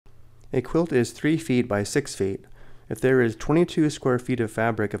A quilt is 3 feet by 6 feet. If there is 22 square feet of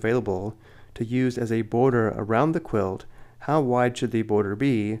fabric available to use as a border around the quilt, how wide should the border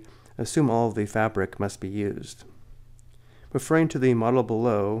be? Assume all of the fabric must be used. Referring to the model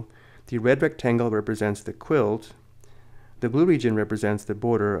below, the red rectangle represents the quilt. The blue region represents the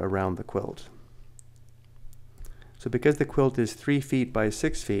border around the quilt. So because the quilt is 3 feet by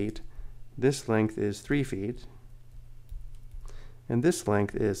 6 feet, this length is 3 feet, and this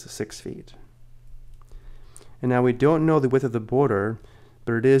length is 6 feet. And now we don't know the width of the border,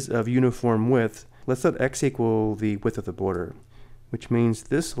 but it is of uniform width. Let's let x equal the width of the border, which means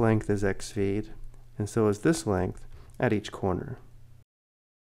this length is x feet, and so is this length at each corner.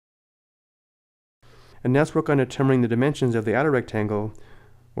 And now let's work on determining the dimensions of the outer rectangle,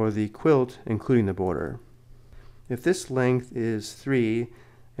 or the quilt, including the border. If this length is 3,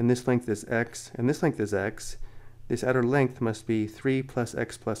 and this length is x, and this length is x, this outer length must be 3 plus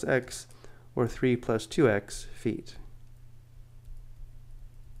x, or 3 plus 2x feet.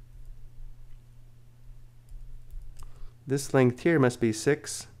 This length here must be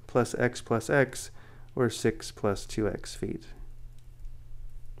 6 plus x, or 6 plus 2x feet.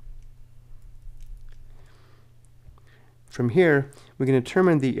 From here, we can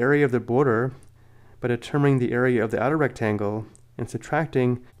determine the area of the border by determining the area of the outer rectangle and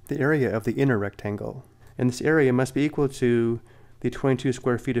subtracting the area of the inner rectangle. And this area must be equal to the 22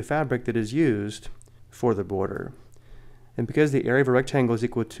 square feet of fabric that is used for the border. And because the area of a rectangle is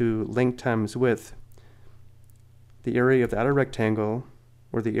equal to length times width, the area of the outer rectangle,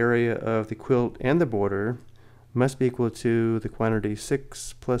 or the area of the quilt and the border, must be equal to the quantity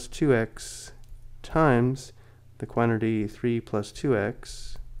 6 plus 2x times the quantity 3 plus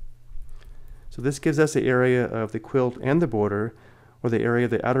 2x. So this gives us the area of the quilt and the border, or the area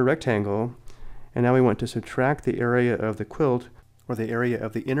of the outer rectangle, and now we want to subtract the area of the quilt, or the area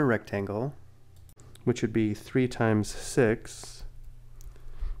of the inner rectangle, which would be 3 times 6.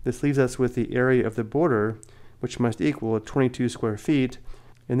 This leaves us with the area of the border, which must equal 22 square feet,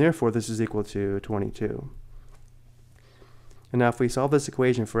 and therefore this is equal to 22. And now if we solve this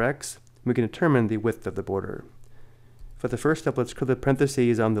equation for x, we can determine the width of the border. For the first step, let's clear the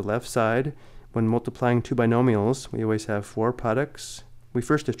parentheses on the left side. When multiplying two binomials, we always have 4 products. We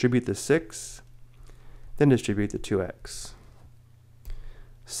first distribute the 6, then distribute the 2x.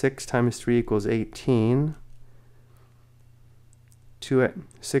 6 times 3 equals 18.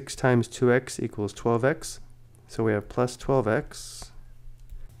 6 times 2x equals 12x. So we have plus 12x.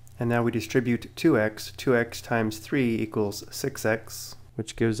 And now we distribute 2x. 2x times 3 equals 6x,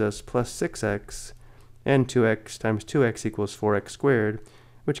 which gives us plus 6x. And 2x times 2x equals 4x squared,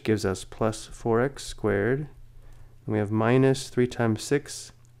 which gives us plus 4x squared. And we have minus 3 times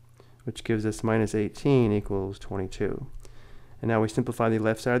 6, which gives us minus 18 equals 22. And now we simplify the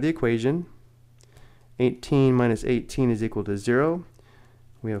left side of the equation. 18 minus 18 is equal to 0.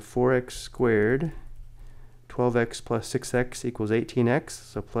 We have 4x squared. 12x plus 6x equals 18x,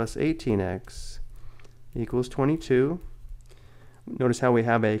 so plus 18x equals 22. Notice how we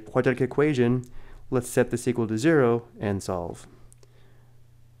have a quadratic equation. Let's set this equal to 0 and solve.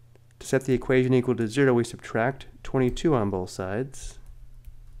 To set the equation equal to 0, we subtract 22 on both sides.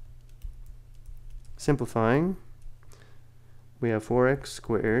 Simplifying, we have 4x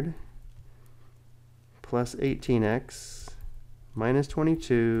squared plus 18x minus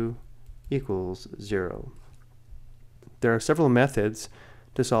 22 equals 0. There are several methods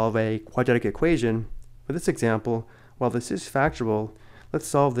to solve a quadratic equation. For this example, while this is factorable, let's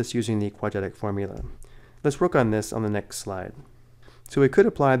solve this using the quadratic formula. Let's work on this on the next slide. So we could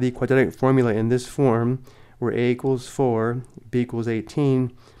apply the quadratic formula in this form, where a equals 4, b equals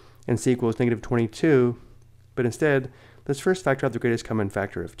 18, and c equals negative 22, but instead, let's first factor out the greatest common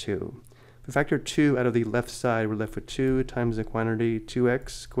factor of 2. If we factor 2 out of the left side, we're left with 2 times the quantity 2x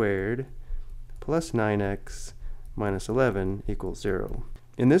squared plus 9x minus 11 equals 0.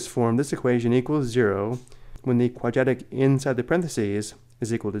 In this form, this equation equals 0 when the quadratic inside the parentheses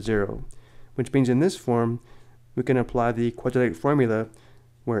is equal to 0, which means in this form, we can apply the quadratic formula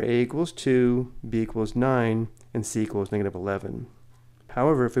where a equals 2, b equals 9, and c equals negative 11.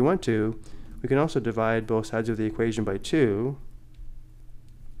 However, if we want to, we can also divide both sides of the equation by 2.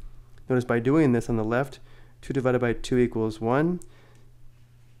 Notice by doing this on the left, 2 divided by 2 equals 1.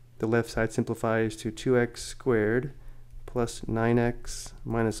 The left side simplifies to 2x squared plus 9x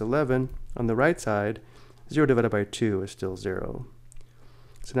minus 11. On the right side, 0 divided by 2 is still 0.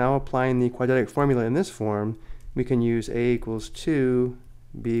 So now applying the quadratic formula in this form, we can use a equals 2,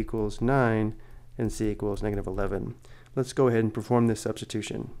 b equals 9, and c equals negative 11. Let's go ahead and perform this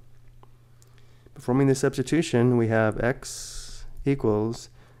substitution. Performing this substitution, we have x equals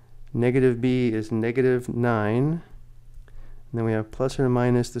Negative b is negative 9. And then we have plus or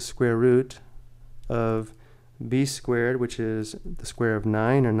minus the square root of b squared, which is the square of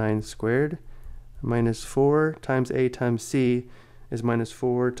 9, or 9 squared, minus 4 times a times c is minus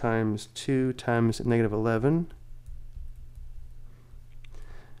 4 times 2 times negative 11.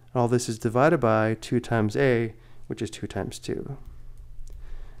 All this is divided by 2 times a, which is 2 times 2.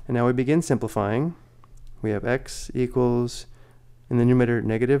 And now we begin simplifying. We have x equals, in the numerator,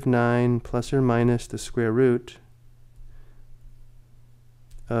 negative 9 plus or minus the square root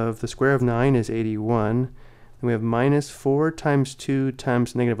of the square of 9 is 81. And we have minus 4 times 2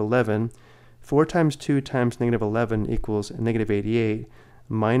 times negative 11. 4 times 2 times negative 11 equals negative 88.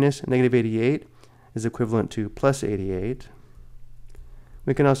 Minus negative 88 is equivalent to plus 88.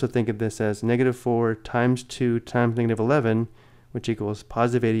 We can also think of this as negative 4 times 2 times negative 11, which equals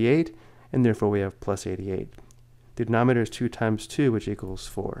positive 88, and therefore we have plus 88. The denominator is 2 times 2, which equals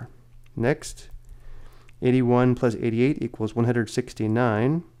 4. Next, 81 plus 88 equals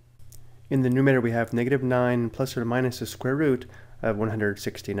 169. In the numerator we have negative 9 plus or minus the square root of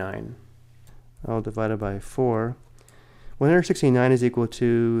 169. All divided by 4. 169 is equal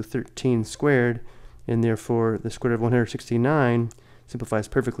to 13 squared, and therefore the square root of 169 simplifies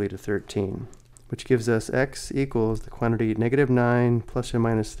perfectly to 13, which gives us x equals the quantity negative 9 plus or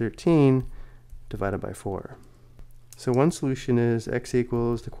minus 13 divided by 4. So one solution is x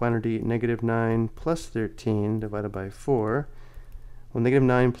equals the quantity negative 9 plus 13 divided by 4. Well, negative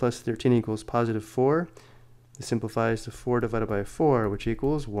 9 plus 13 equals positive 4. This simplifies to 4 divided by 4, which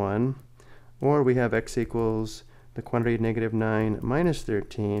equals 1. Or we have x equals the quantity negative 9 minus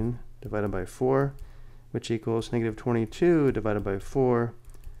 13 divided by 4, which equals negative 22 divided by 4,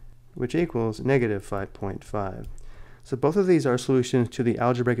 which equals negative 5.5. So both of these are solutions to the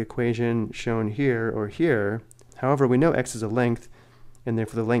algebraic equation shown here or here. However, we know x is a length, and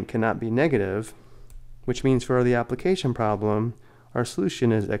therefore the length cannot be negative, which means for the application problem, our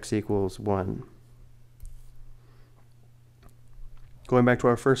solution is x equals 1. Going back to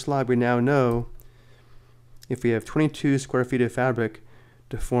our first slide, we now know if we have 22 square feet of fabric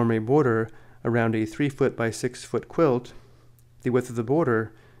to form a border around a 3 foot by 6 foot quilt, the width of the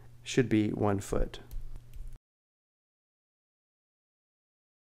border should be 1 foot.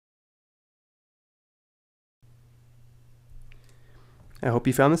 I hope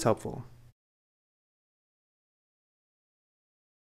you found this helpful.